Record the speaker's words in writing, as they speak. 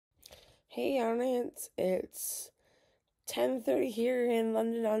Hey Janice, it's 10:30 here in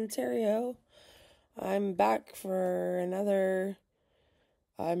London, Ontario. I'm back for another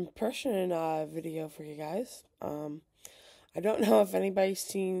impression video for you guys. I don't know if anybody's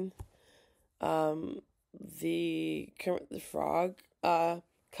seen the Kermit the Frog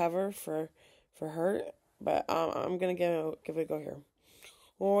cover for her, but I'm gonna give it a go here.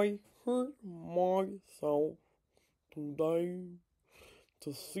 I hurt myself today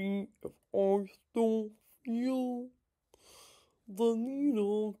to see if I still feel the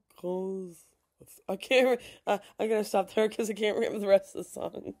needle, cause I can't. I'm gonna stop there because I can't remember the rest of the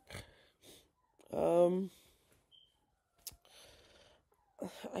song.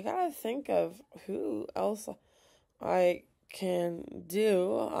 I gotta think of who else I can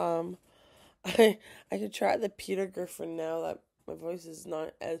do. I could try the Peter Griffin now that my voice is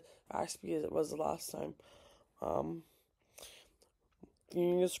not as raspy as it was the last time.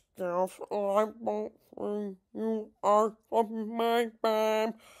 These girls I won't free, you are from my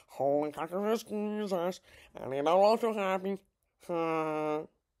band. Holy cow, Jesus, and you know I'm so happy. Oh,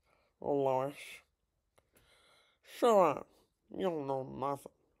 Lois. Shut up. You don't know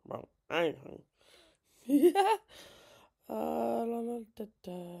nothing about anything. Yeah. La, la, da,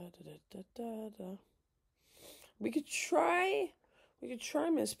 da, da, da, da, da. We could try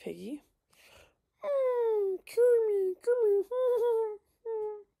Miss Piggy. Kermit.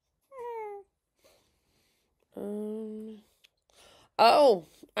 Oh,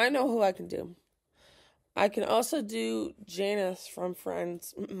 I know who I can do. I can also do Janice from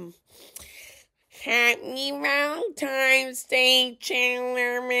Friends. Happy Valentine's Day,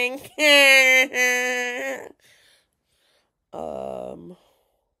 Chandler.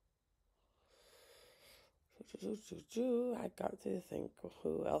 I got to think of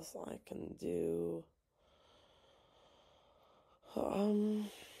who else I can do.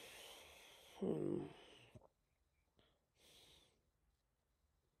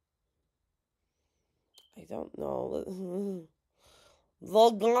 I don't know.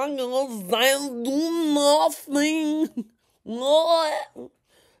 The goggles that do nothing. What?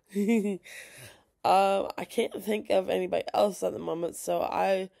 I can't think of anybody else at the moment, so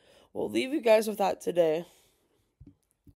I will leave you guys with that today.